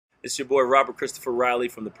It's your boy Robert Christopher Riley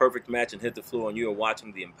from The Perfect Match and Hit the Floor, and you are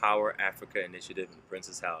watching the Empower Africa Initiative and the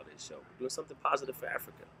Princess Halliday Show. We're doing something positive for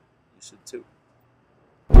Africa. You should too.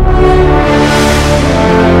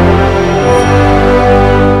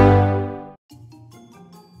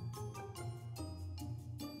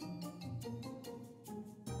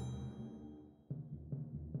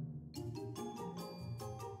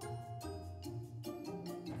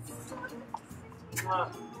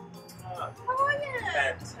 How are you?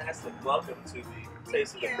 Fantastic. Welcome to the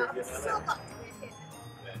Taste of the Caribbean. So lucky we're here.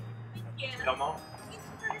 Thank you. Come on. Thank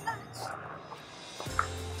you very much.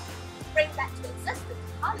 Bring back to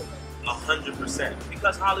existence Hollywood. 100%.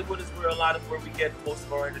 Because Hollywood is where we get most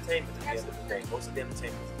of our entertainment at the end of the day. Most of the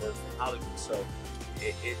entertainment is from Hollywood. So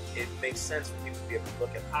it makes sense for people to be able to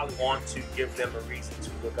look at Hollywood, want to give them a reason to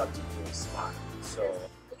look up to you and smile. So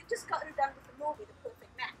You've just gotten done with the movie, The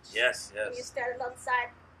Perfect Match. yes. And you started alongside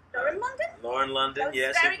Lauren London? Lauren London, That's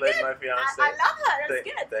yes, she played good. my fiance. I love her. That's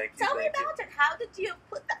good. Thank you. Tell me about it. How did you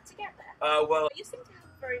put that together? Well, You seem to have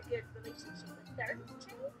a very good relationship with Terrence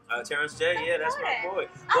J. Terrence J, yeah, that's my boy.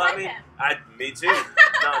 I Well, like him. me too.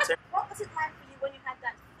 No, What was it like for you when you had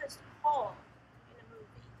that first call in a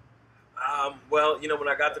movie? well, when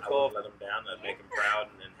I got the call, I let him down. I'd make him proud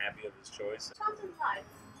and happy of his choice. Sometimes in life,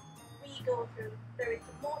 we go through very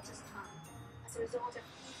tumultuous times as a result of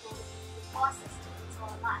people who cause us to into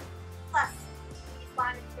our life. Plus, we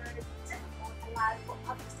find it very difficult allowing for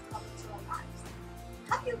others to come into our lives.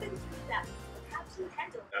 Have you been through that? How do you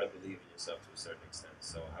handle it? You gotta believe in yourself to a certain extent.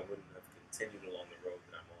 So I wouldn't have continued along the road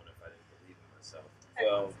that I'm on if I didn't believe in myself.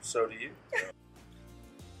 Well, so do you.